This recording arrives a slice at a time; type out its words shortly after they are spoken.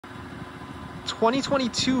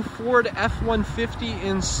2022 Ford F-150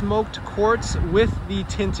 in smoked quartz with the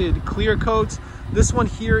tinted clear coats. This one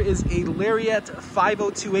here is a Lariat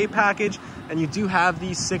 502A package, and you do have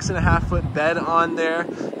the 6.5 foot bed on there.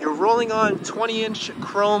 You're rolling on 20-inch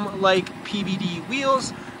chrome-like PVD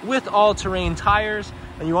wheels with all-terrain tires,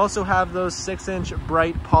 and you also have those 6-inch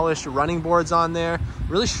bright polished running boards on there.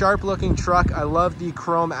 Really sharp looking truck. I love the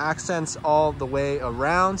chrome accents all the way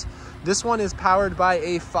around. This one is powered by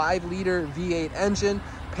a 5-liter V8 engine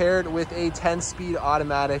paired with a 10-speed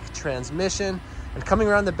automatic transmission. And coming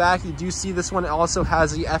around the back, you do see this one also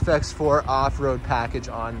has the FX4 off-road package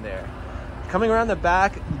on there. Coming around the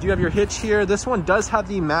back, you do have your hitch here. This one does have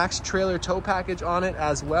the max trailer tow package on it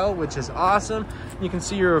as well, which is awesome. You can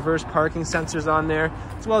see your reverse parking sensors on there,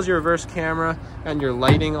 as well as your reverse camera and your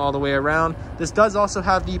lighting all the way around. This does also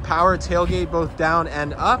have the power tailgate both down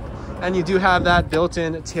and up, and you do have that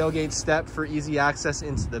built-in tailgate step for easy access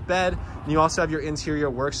into the bed. And you also have your interior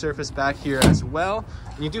work surface back here as well.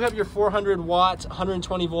 And you do have your 400-watt,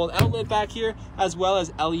 120-volt outlet back here, as well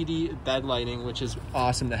as LED bed lighting, which is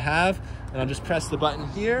awesome to have. And I'll just press the button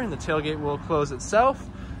here and the tailgate will close itself.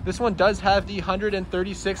 This one does have the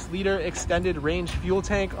 136-liter extended range fuel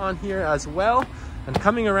tank on here as well. And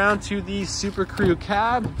coming around to the Super Crew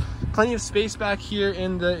cab, plenty of space back here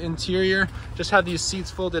in the interior. Just have these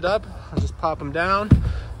seats folded up. I'll just pop them down.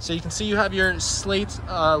 So you can see you have your Slate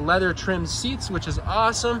leather trimmed seats, which is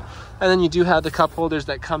awesome. And then you do have the cup holders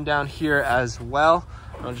that come down here as well.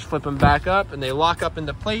 I'll just flip them back up and they lock up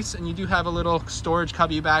into place, and you do have a little storage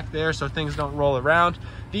cubby back there so things don't roll around.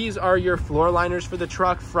 These are your floor liners for the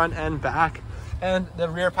truck, front and back. And the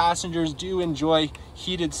rear passengers do enjoy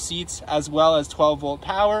heated seats as well as 12-volt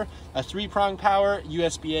power, a 3-prong power,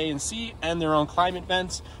 USB A and C, and their own climate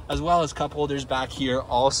vents, as well as cup holders back here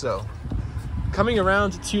also. Coming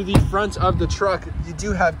around to the front of the truck, you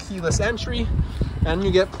do have keyless entry, and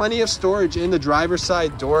you get plenty of storage in the driver's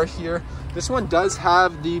side door here. This one does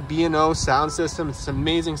have the B&O sound system. It's an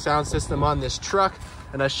amazing sound system on this truck.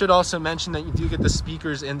 And I should also mention that you do get the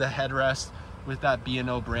speakers in the headrest with that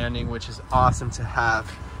B&O branding, which is awesome to have.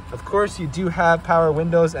 Of course, you do have power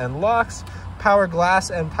windows and locks, power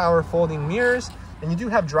glass and power folding mirrors, and you do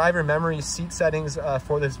have driver memory seat settings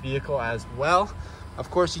for this vehicle as well. Of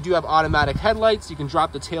course, you do have automatic headlights. You can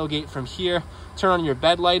drop the tailgate from here, turn on your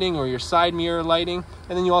bed lighting or your side mirror lighting,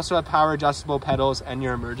 and then you also have power adjustable pedals and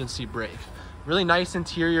your emergency brake. Really nice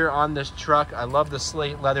interior on this truck. I love the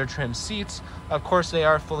Slate leather trim seats. Of course, they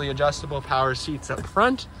are fully adjustable power seats up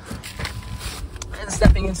front. And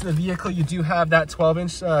stepping into the vehicle, you do have that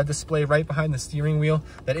 12-inch display right behind the steering wheel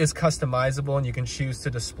that is customizable, and you can choose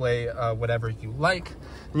to display whatever you like.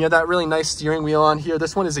 And you have that really nice steering wheel on here.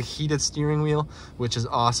 This one is a heated steering wheel, which is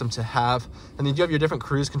awesome to have. And then you do have your different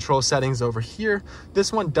cruise control settings over here.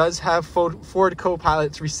 This one does have Ford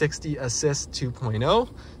Copilot 360 Assist 2.0.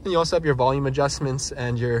 And you also have your volume adjustments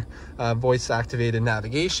and your voice-activated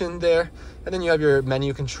navigation there. And then you have your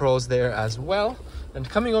menu controls there as well. And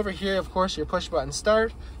coming over here, of course, your push button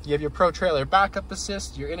start. You have your Pro Trailer backup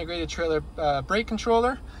assist, your integrated trailer brake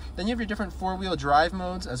controller. Then you have your different 4-wheel drive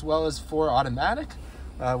modes as well as 4 automatic,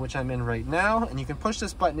 which I'm in right now. And you can push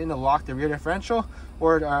this button in to lock the rear differential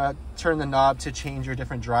or turn the knob to change your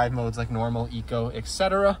different drive modes like normal, eco,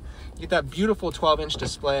 etc. You get that beautiful 12-inch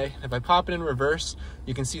display. If I pop it in reverse,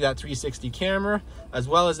 you can see that 360 camera as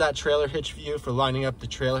well as that trailer hitch view for lining up the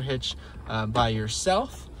trailer hitch by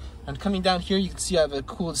yourself. And coming down here, you can see I have a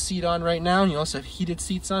cooled seat on right now, and you also have heated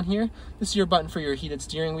seats on here. This is your button for your heated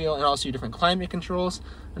steering wheel and also your different climate controls.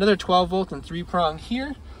 Another 12-volt and 3-prong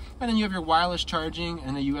here. And then you have your wireless charging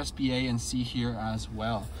and the USB A and C here as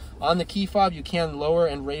well. On the key fob, you can lower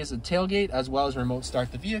and raise the tailgate as well as remote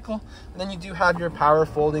start the vehicle. And then you do have your power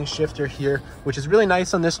folding shifter here, which is really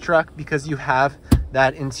nice on this truck because you have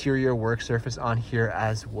that interior work surface on here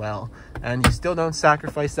as well. And you still don't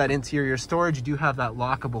sacrifice that interior storage. You do have that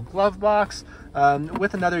lockable glove box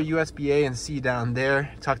with another USB A and C down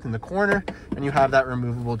there tucked in the corner, and you have that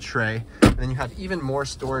removable tray. And then you have even more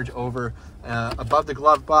storage over above the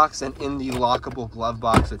glove box and in the lockable glove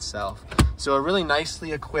box itself. So a really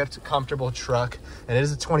nicely equipped, comfortable truck, and it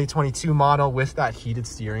is a 2022 model with that heated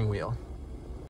steering wheel.